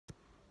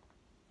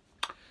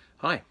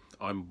Hi,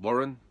 I'm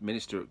Warren,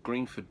 minister at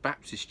Greenford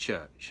Baptist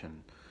Church,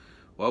 and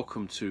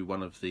welcome to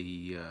one of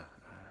the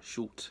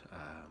short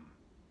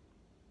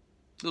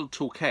little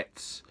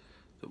talkettes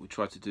that we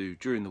try to do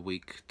during the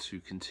week to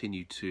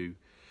continue to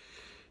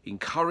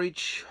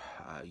encourage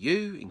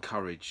you,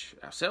 encourage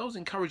ourselves,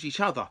 encourage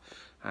each other,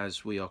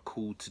 as we are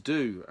called to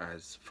do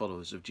as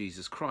followers of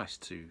Jesus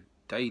Christ, to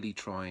daily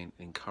try and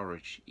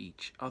encourage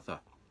each other.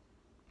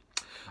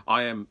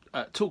 I am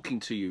talking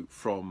to you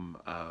from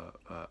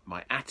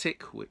my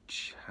attic,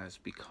 which has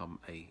become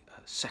a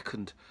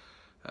second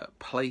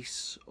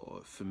place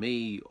for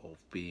me of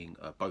being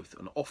both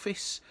an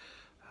office,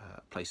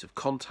 place of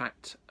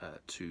contact,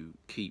 to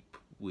keep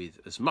with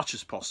as much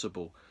as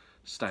possible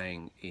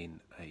staying in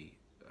a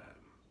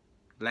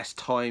less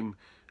time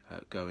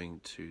going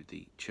to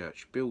the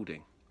church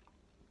building.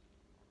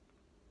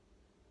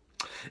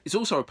 It's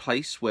also a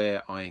place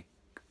where I'm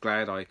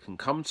glad I can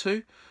come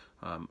to.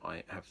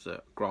 I have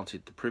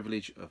granted the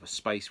privilege of a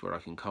space where I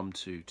can come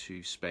to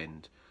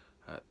spend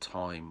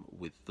time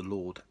with the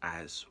Lord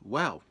as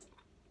well.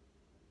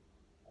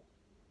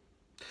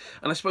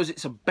 And I suppose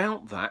it's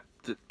about that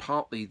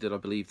partly that I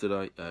believe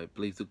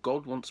that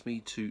God wants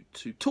me to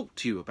talk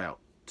to you about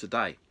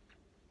today.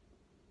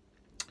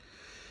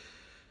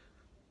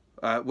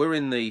 We're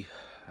in the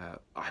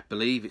I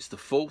believe it's the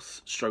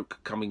fourth stroke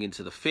coming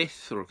into the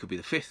fifth, or it could be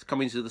the fifth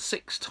coming into the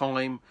sixth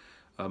time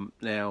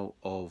now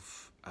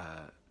of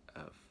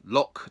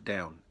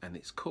lockdown, and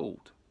it's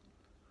called.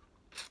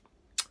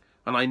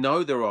 And I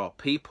know there are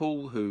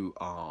people who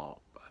are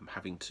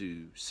having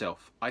to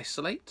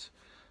self-isolate.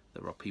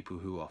 There are people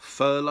who are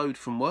furloughed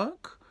from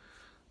work.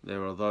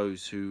 There are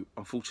those who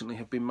unfortunately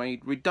have been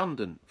made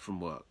redundant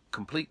from work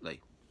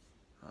completely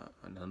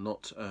and are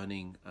not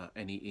earning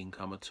any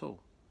income at all.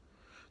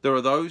 There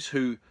are those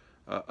who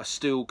are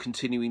still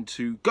continuing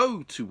to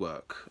go to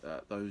work,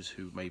 those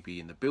who may be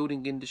in the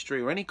building industry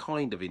or any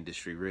kind of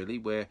industry really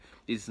where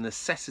it's a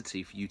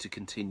necessity for you to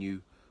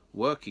continue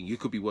working. You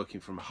could be working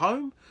from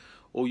home,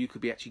 or you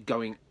could be actually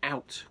going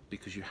out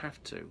because you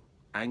have to.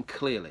 And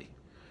clearly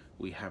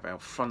we have our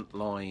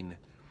frontline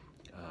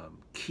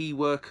key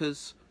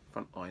workers,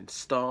 frontline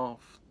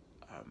staff,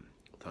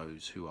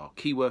 those who are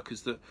key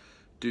workers that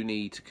do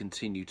need to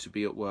continue to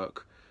be at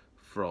work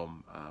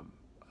from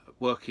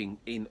working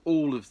in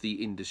all of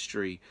the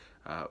industry,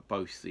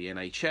 both the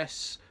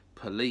NHS,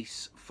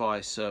 police,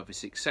 fire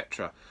service,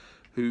 etc.,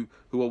 who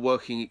are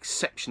working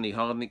exceptionally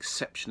hard and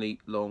exceptionally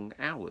long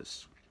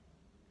hours,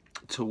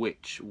 to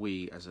which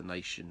we as a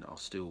nation are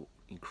still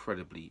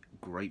incredibly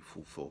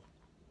grateful for.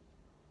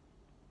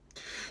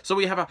 So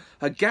we have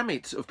a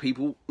gamut of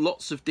people,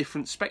 lots of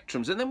different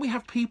spectrums, and then we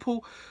have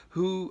people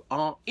who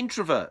are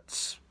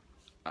introverts,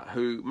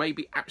 who may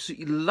be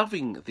absolutely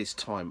loving this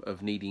time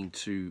of needing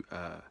to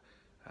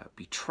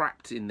be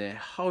trapped in their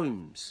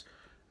homes,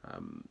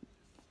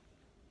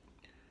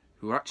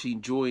 who are actually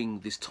enjoying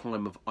this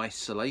time of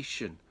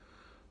isolation,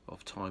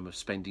 of time of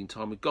spending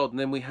time with God. And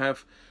then we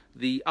have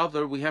we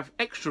have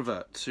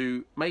extroverts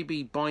who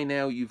maybe by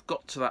now you've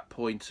got to that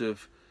point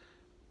of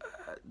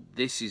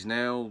this is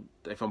now,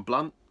 if I'm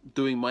blunt,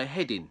 doing my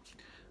head in.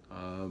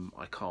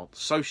 I can't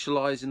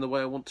socialise in the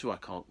way I want to.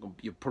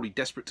 You're probably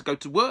desperate to go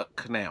to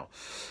work now.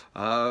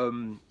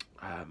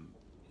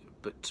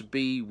 But to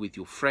be with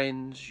your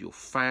friends, your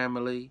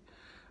family,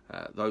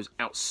 those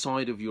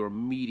outside of your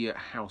immediate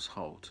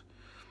household.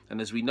 And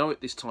as we know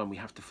at this time, we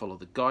have to follow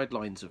the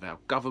guidelines of our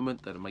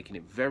government that are making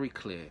it very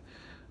clear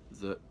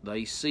that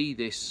they see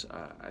this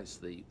as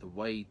the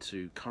way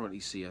to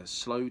currently see a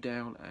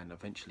slowdown and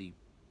eventually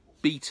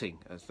beating,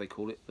 as they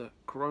call it, the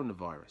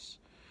coronavirus.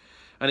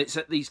 And it's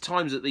at these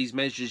times, at these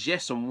measures,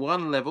 yes, on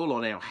one level,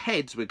 on our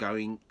heads, we're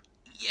going,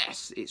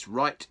 yes, it's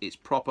right, it's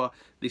proper,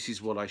 this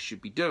is what I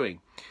should be doing.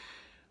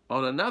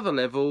 On another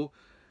level,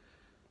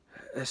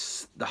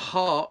 it's the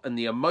heart and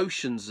the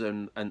emotions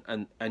and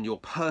your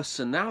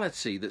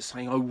personality that's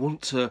saying, I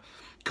want to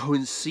go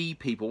and see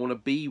people, I want to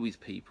be with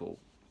people.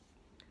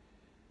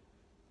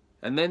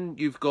 And then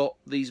you've got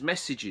these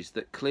messages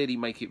that clearly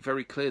make it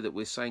very clear that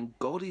we're saying,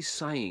 God is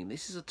saying,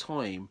 this is a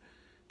time,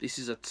 this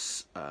is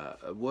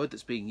a word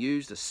that's being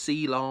used, a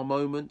Selah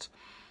moment,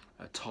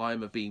 a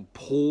time of being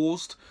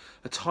paused,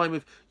 a time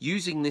of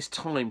using this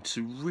time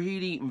to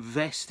really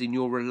invest in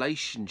your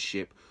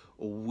relationship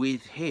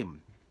with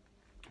him.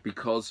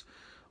 Because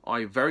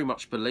I very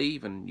much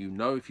believe, and you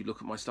know if you look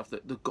at my stuff,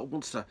 that God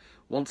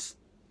wants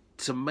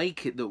to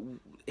make it that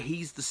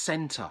he's the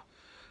centre,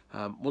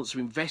 wants to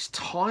invest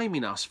time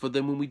in us, for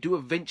then when we do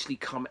eventually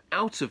come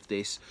out of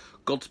this,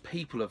 God's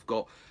people have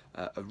got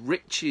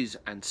riches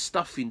and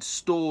stuff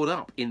stored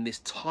up in this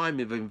time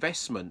of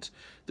investment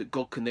that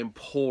God can then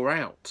pour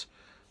out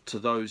to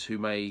those who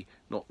may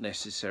not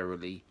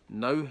necessarily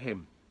know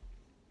him.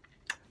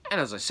 And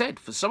as I said,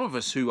 for some of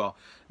us who are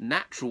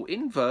natural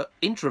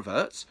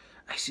introverts,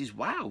 this is,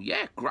 wow,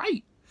 yeah,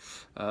 great.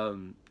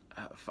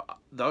 For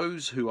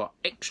those who are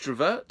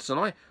extroverts,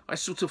 and I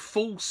sort of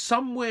fall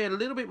somewhere a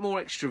little bit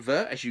more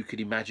extrovert, as you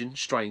could imagine,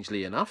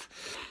 strangely enough.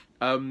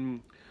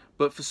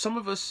 But for some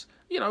of us,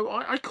 you know,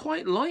 I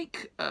quite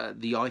like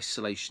the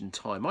isolation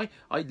time. I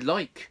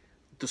like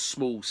the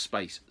small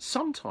space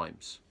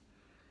sometimes.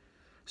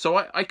 So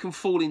I can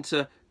fall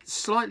into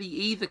slightly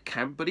either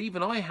camp, but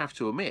even I have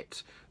to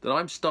admit that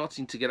I'm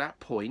starting to get that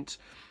point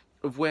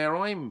of where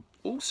I'm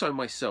also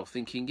myself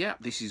thinking, yeah,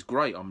 this is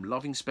great. I'm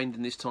loving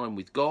spending this time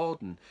with God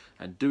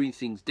and doing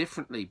things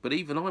differently. But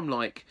even I'm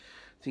like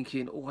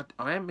thinking, oh,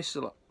 I am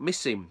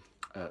missing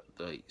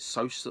the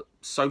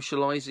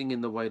socialising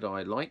in the way that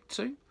I like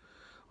to.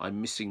 I'm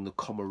missing the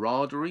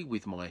camaraderie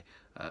with my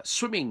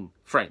swimming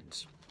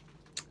friends,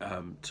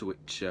 to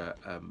which,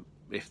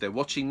 if they're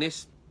watching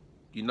this,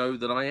 you know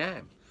that I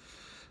am.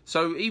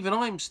 So even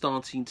I'm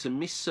starting to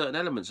miss certain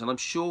elements, and I'm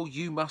sure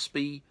you must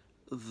be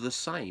the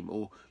same,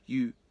 or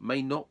you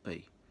may not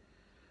be.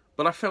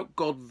 But I felt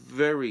God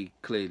very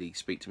clearly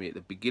speak to me at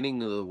the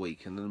beginning of the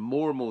week, and then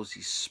more and more as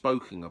he's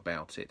spoken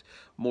about it,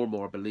 more and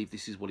more I believe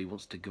this is what he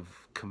wants to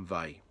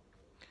convey.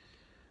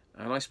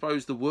 And I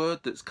suppose the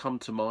word that's come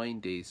to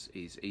mind is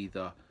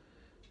either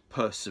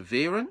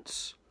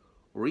perseverance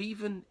or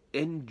even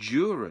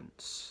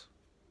endurance.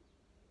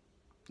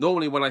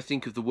 Normally when I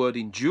think of the word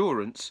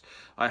endurance,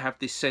 I have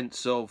this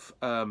sense of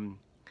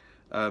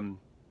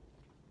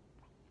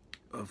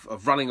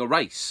running a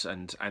race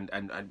and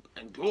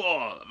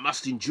oh,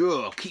 must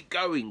endure, keep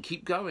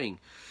going.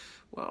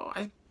 Well,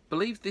 I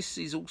believe this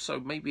is also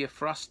maybe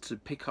for us to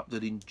pick up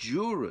that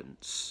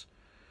endurance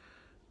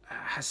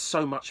has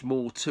so much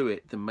more to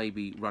it than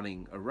maybe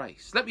running a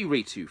race. Let me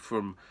read to you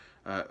from,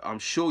 I'm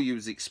sure you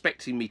was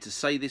expecting me to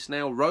say this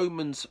now,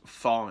 Romans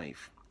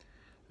 5.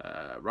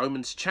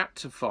 Romans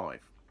chapter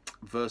 5,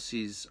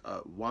 verses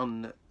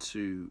 1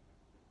 to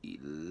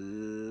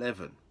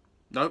 11.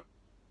 No,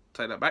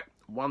 take that back.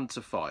 1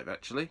 to 5,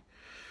 actually.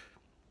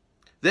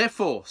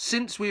 Therefore,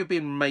 since we have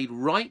been made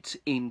right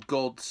in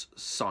God's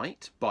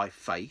sight by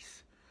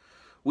faith,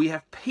 we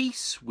have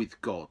peace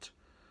with God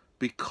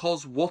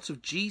because what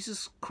of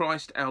Jesus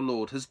Christ our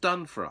Lord has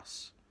done for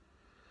us.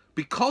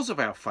 Because of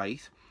our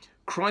faith,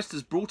 Christ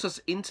has brought us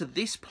into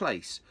this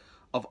place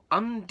of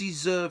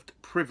undeserved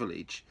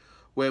privilege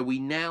where we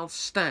now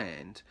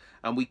stand,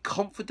 and we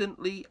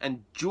confidently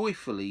and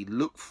joyfully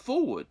look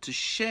forward to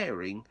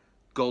sharing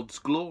God's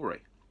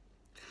glory.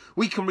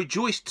 We can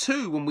rejoice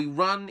too when we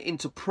run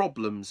into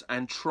problems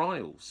and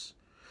trials,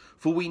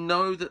 for we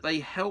know that they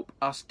help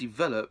us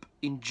develop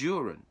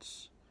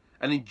endurance.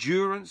 And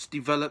endurance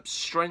develops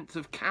strength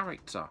of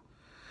character,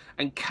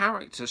 and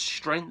character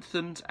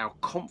strengthens our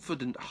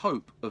confident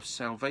hope of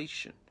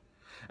salvation.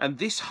 And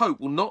this hope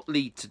will not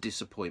lead to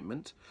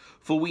disappointment,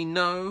 for we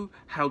know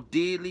how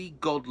dearly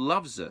God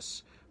loves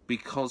us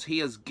because he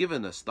has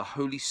given us the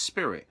Holy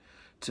Spirit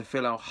to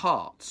fill our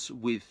hearts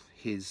with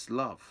his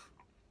love.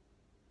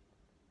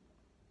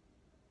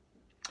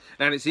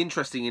 And it's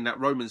interesting in that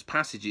Romans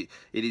passage, it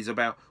is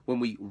about when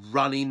we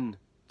run into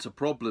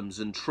problems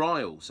and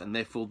trials, and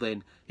therefore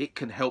then it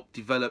can help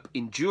develop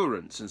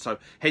endurance. And so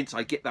hence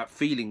I get that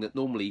feeling that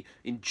normally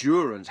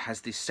endurance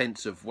has this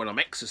sense of when I'm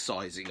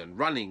exercising and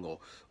running or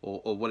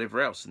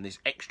whatever else, and this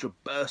extra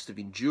burst of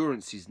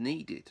endurance is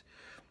needed.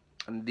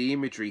 And the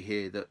imagery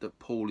here that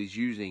Paul is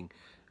using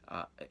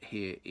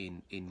here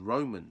in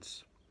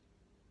Romans.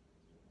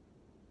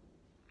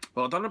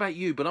 Well, I don't know about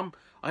you, but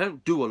I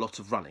don't do a lot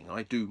of running.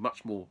 I do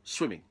much more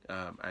swimming,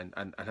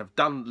 and have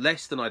done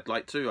less than I'd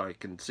like to. I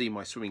can see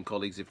my swimming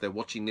colleagues, if they're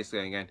watching this,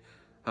 going,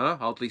 huh,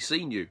 hardly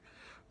seen you.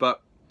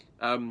 But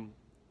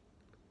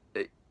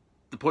the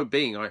point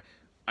being, I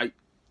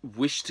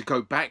wish to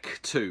go back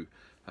to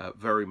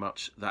very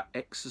much that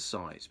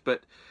exercise.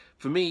 But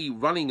for me,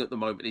 running at the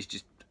moment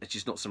is it's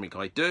just not something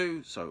I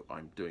do. So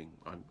I'm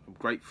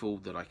grateful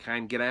that I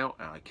can get out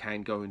and I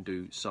can go and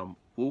do some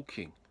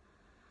walking.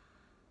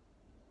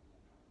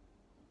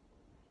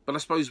 But I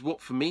suppose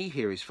what for me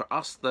here is for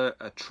us that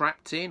are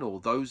trapped in, or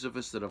those of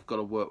us that have got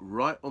to work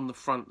right on the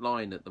front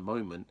line at the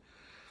moment,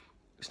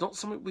 it's not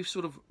something we've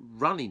sort of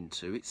run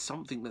into. It's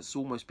something that's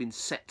almost been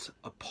set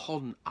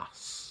upon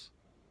us.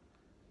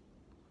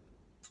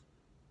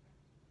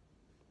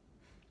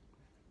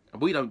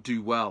 And we don't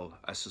do well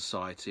as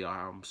society,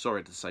 I'm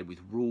sorry to say, with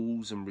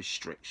rules and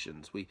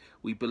restrictions.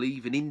 We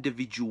believe in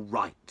individual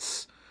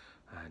rights,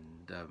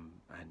 and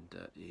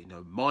you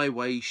know, my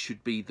way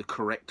should be the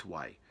correct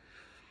way.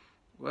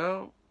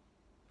 Well,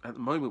 at the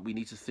moment we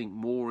need to think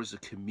more as a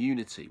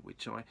community,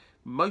 which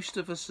most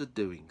of us are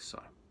doing so.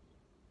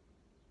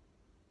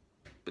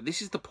 But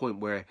this is the point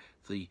where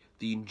the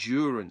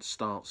endurance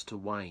starts to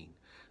wane.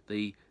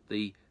 The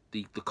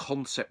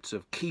concept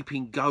of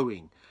keeping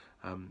going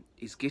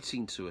is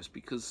getting to us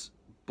because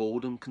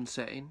boredom can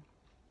set in.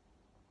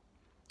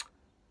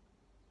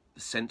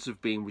 The sense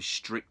of being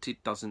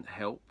restricted doesn't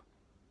help.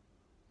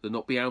 The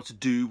not being able to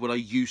do what I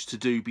used to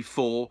do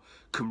before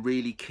can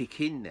really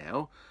kick in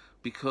now.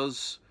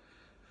 Because,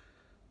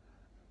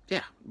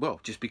 yeah, well,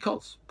 just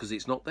because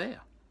it's not there.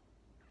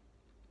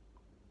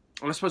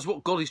 And I suppose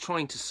what God is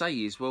trying to say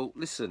is, well,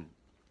 listen,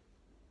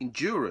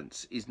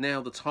 endurance is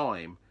now the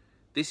time.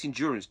 This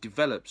endurance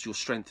develops your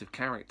strength of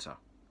character.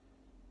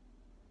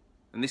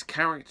 And this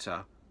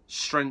character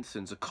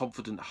strengthens a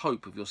confident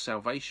hope of your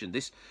salvation.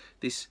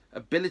 This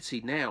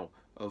ability now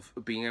of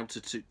being able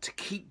to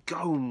keep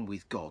going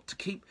with God, to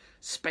keep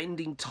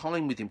spending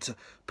time with him, to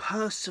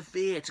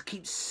persevere, to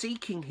keep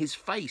seeking his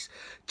face,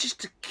 just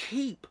to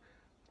keep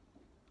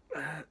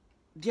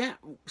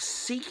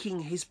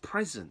seeking his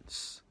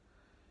presence,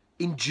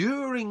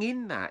 enduring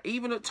in that,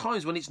 even at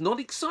times when it's not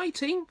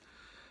exciting,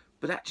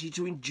 but actually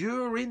to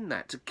endure in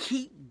that, to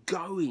keep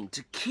going,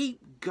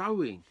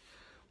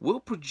 will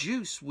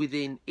produce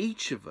within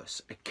each of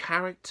us a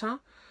character,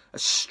 a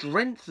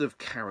strength of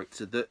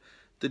character that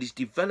is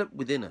developed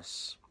within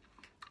us,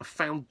 a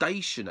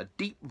foundation, a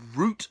deep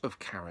root of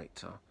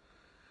character,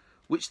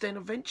 which then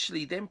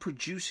eventually then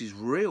produces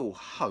real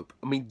hope.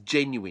 I mean,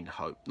 genuine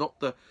hope, not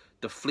the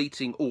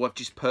fleeting, oh, I've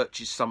just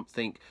purchased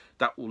something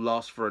that will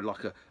last for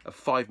like a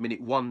 5-minute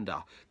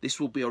wonder. This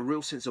will be a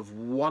real sense of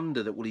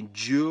wonder that will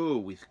endure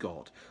with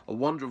God, a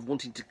wonder of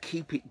wanting to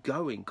keep it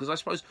going. Because I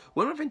suppose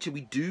when eventually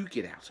we do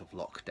get out of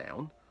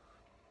lockdown,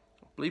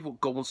 I believe what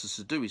God wants us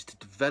to do is to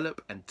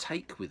develop and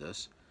take with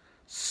us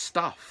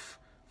stuff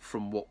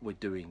from what we're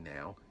doing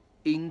now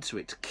into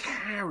it, to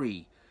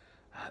carry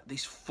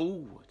this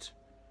forward.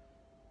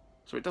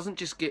 So it doesn't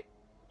just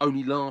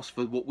only last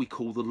for what we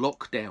call the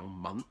lockdown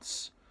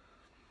months,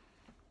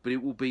 but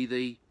it will be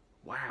the,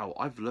 wow,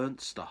 I've learned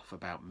stuff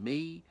about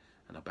me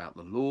and about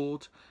the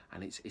Lord,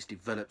 and it's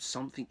developed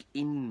something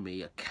in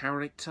me, a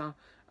character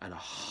and a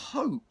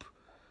hope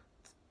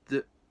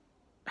that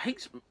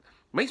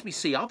makes me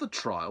see other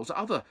trials,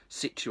 other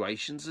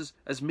situations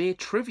as mere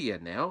trivia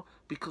now,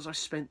 because I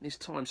spent this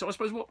time. So I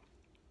suppose what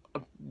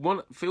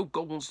I feel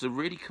God wants to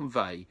really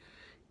convey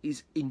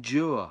is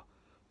endure,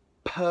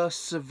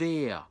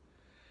 persevere,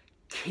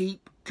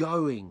 keep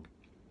going.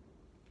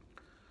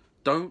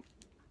 Don't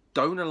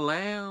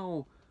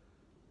allow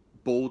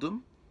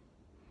boredom.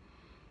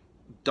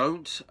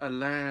 Don't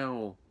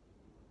allow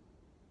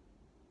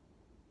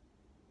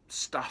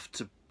stuff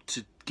to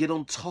get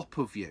on top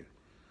of you.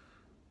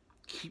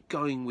 Keep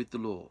going with the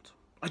Lord.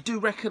 I do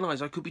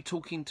recognise I could be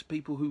talking to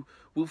people who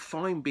will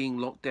find being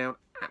locked down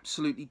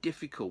absolutely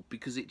difficult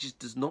because it just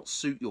does not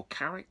suit your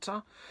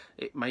character.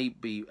 It may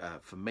be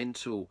for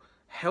mental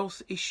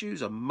health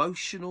issues,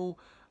 emotional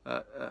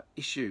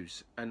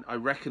issues, and I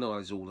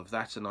recognise all of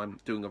that, and I'm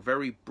doing a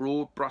very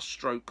broad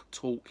brushstroke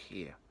talk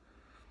here.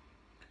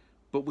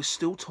 But we're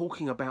still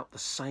talking about the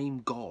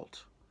same God,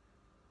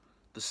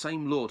 the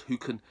same Lord who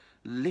can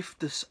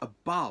lift us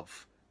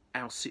above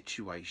our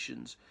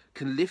situations,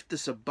 can lift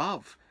us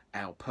above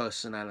our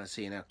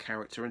personality and our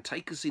character, and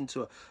take us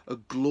into a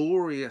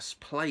glorious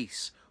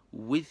place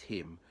with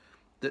him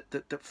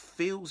that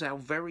fills our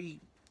very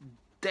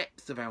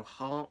depth of our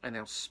heart and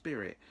our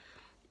spirit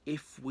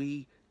if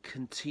we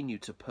continue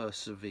to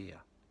persevere.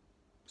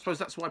 I suppose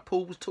that's why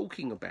Paul was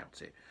talking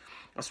about it.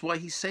 That's why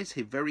he says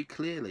here very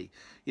clearly,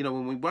 you know,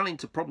 when we run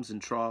into problems and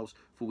trials,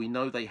 for we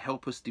know they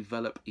help us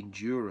develop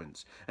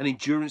endurance. And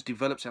endurance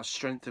develops our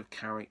strength of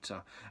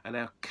character, and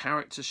our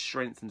character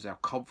strengthens our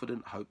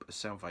confident hope of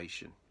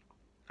salvation.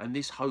 And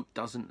this hope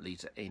doesn't lead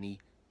to any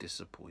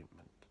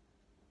disappointment,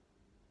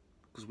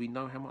 because we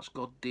know how much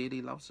God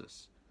dearly loves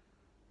us.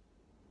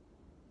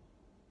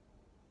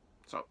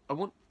 So I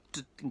want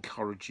to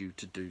encourage you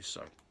to do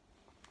so.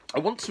 I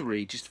want to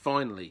read just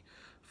finally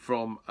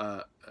from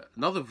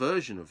another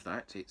version of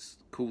that. It's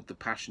called the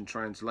Passion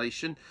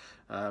Translation.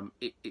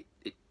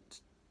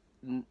 It's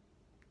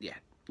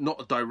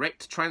not a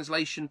direct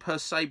translation per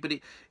se, but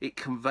it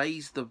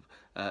conveys the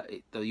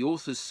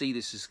authors see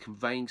this as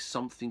conveying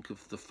something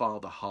of the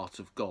Father heart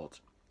of God,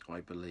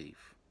 I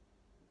believe.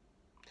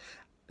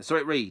 So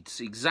it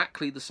reads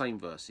exactly the same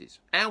verses.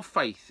 Our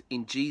faith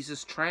in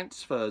Jesus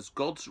transfers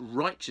God's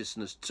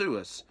righteousness to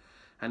us,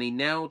 and he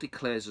now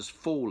declares us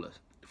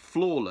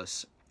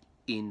flawless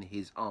in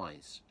his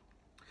eyes.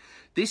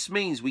 This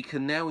means we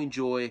can now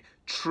enjoy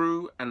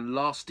true and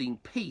lasting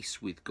peace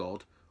with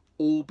God,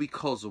 all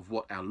because of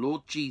what our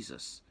Lord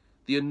Jesus,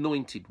 the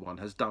Anointed One,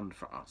 has done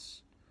for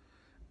us.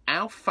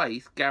 Our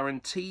faith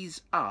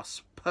guarantees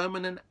us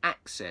permanent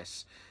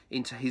access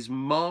into his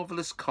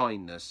marvellous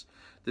kindness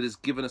that has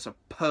given us a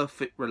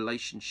perfect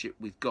relationship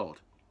with God.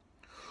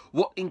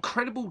 What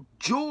incredible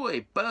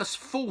joy bursts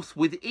forth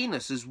within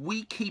us as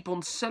we keep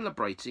on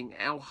celebrating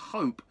our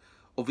hope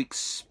of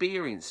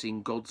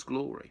experiencing God's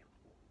glory.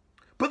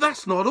 But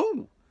that's not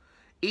all.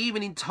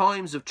 Even in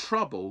times of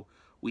trouble,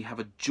 we have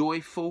a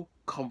joyful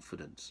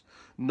confidence,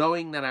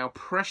 knowing that our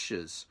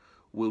pressures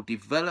will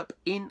develop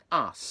in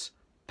us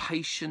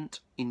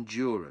patient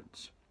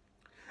endurance.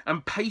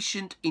 And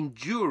patient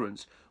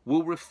endurance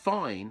will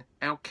refine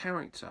our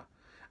character.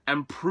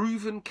 And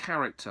proven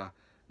character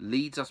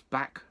leads us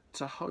back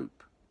to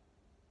hope.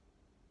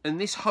 And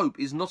this hope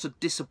is not a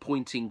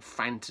disappointing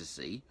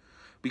fantasy,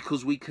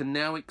 because we can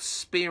now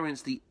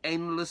experience the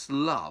endless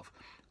love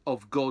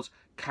of God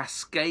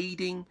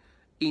cascading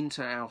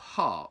into our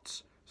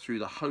hearts through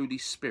the Holy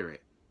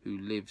Spirit who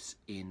lives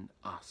in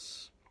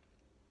us.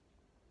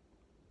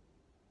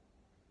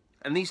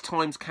 And these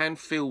times can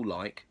feel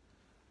like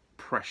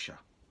pressure.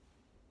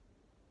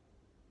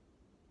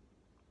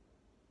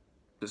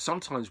 But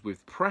sometimes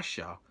with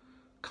pressure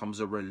comes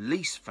a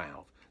release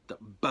valve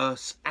that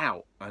bursts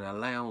out and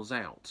allows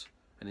out.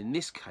 And in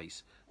this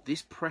case,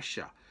 this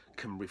pressure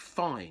can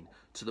refine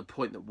to the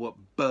point that what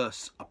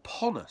bursts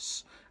upon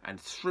us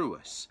and through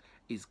us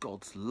is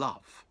God's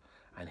love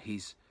and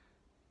his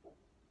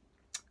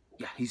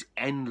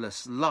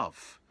endless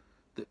love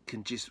that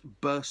can just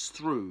burst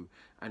through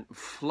and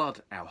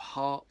flood our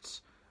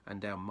hearts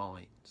and our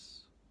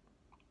minds.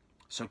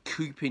 So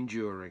keep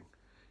enduring,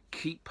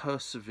 keep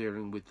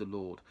persevering with the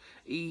Lord,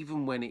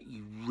 even when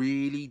you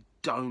really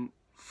don't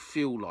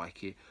feel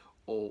like it,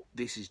 or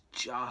this is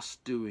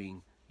just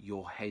doing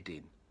your head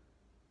in.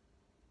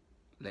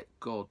 Let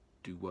God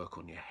do work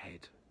on your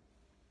head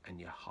and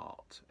your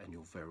heart and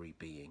your very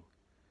being.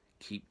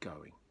 Keep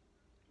going.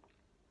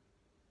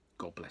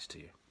 God bless to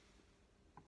you.